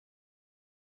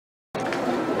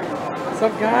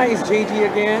What's up guys,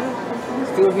 JG again,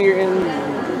 still here in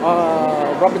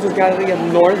Robinson's Gallery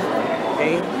in North,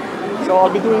 okay? So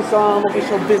I'll be doing some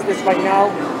official business right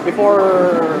now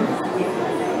before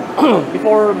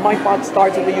before my pod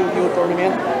starts in the UU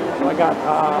tournament. So I got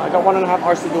 1.5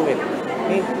 hours to do it,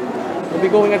 okay? We'll be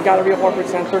going at Galleria Corporate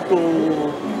Center to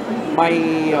my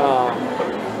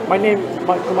my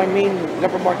main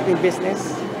network marketing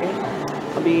business, okay?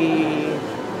 I'll be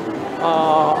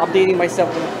updating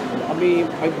myself. I'll be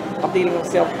updating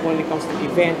myself when it comes to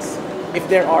events. If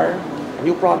there are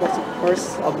new products, of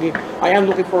course, I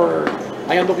am looking forward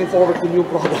to new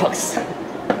products.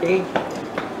 Okay.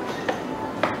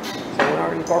 So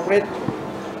we're in corporate.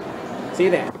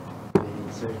 See you then.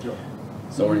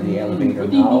 So we're in the elevator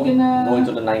now, going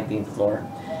to the 19th floor.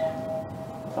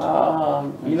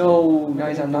 You know,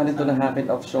 guys, I'm not into the habit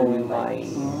of showing my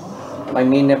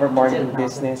main network marketing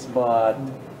business, but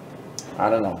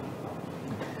I don't know.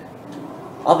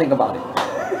 I'll think about it.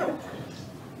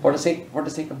 For the sake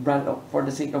of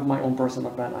my own personal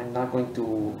brand,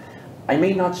 I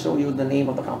may not show you the name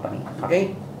of the company.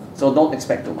 Okay? So don't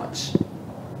expect too much.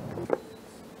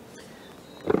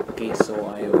 Okay,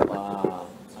 so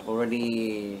I've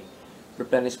already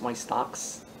replenished my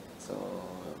stocks. So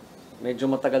medyo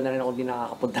matagal na rin ako hindi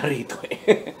nakakapunta rito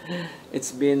eh. It's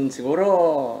been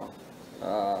siguro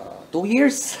 2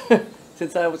 years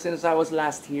since I was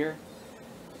last here.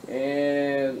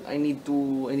 And I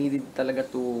needed talaga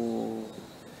to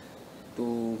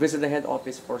visit the head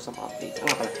office for some updates.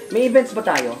 Ano pala? May events ba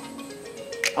tayo?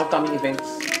 Upcoming events?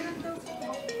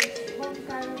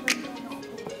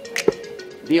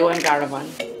 BOM Caravan?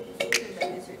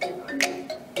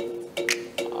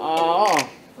 Oo.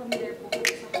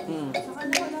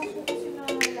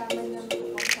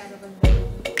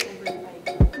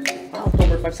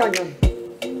 October 5. Saan yun?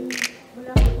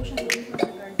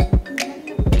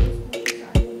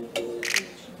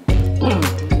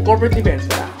 Corporate events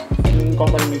wala. Yung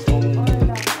company mismong.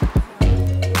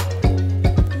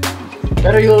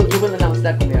 Pero you will announce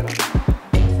that kung meron.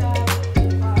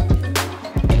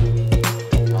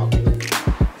 Okay.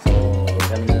 So,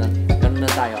 ganun na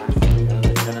tayo ah.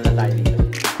 Ganun na tayo dito.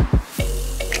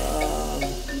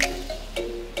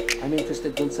 I'm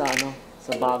interested dun sa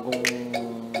bagong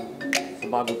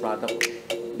product.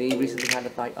 They recently had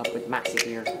a tie-up with Maxi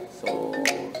here. So,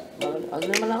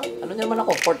 ano naman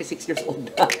ako, 46 years old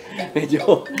na.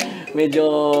 medyo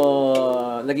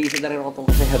nag-iisip na rin ako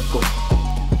tungkol sa health ko.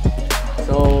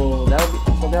 So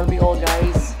that'll be all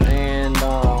guys, and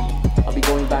I'll be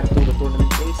going back to the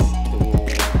tournament place to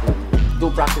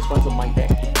do practice runs of my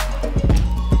deck.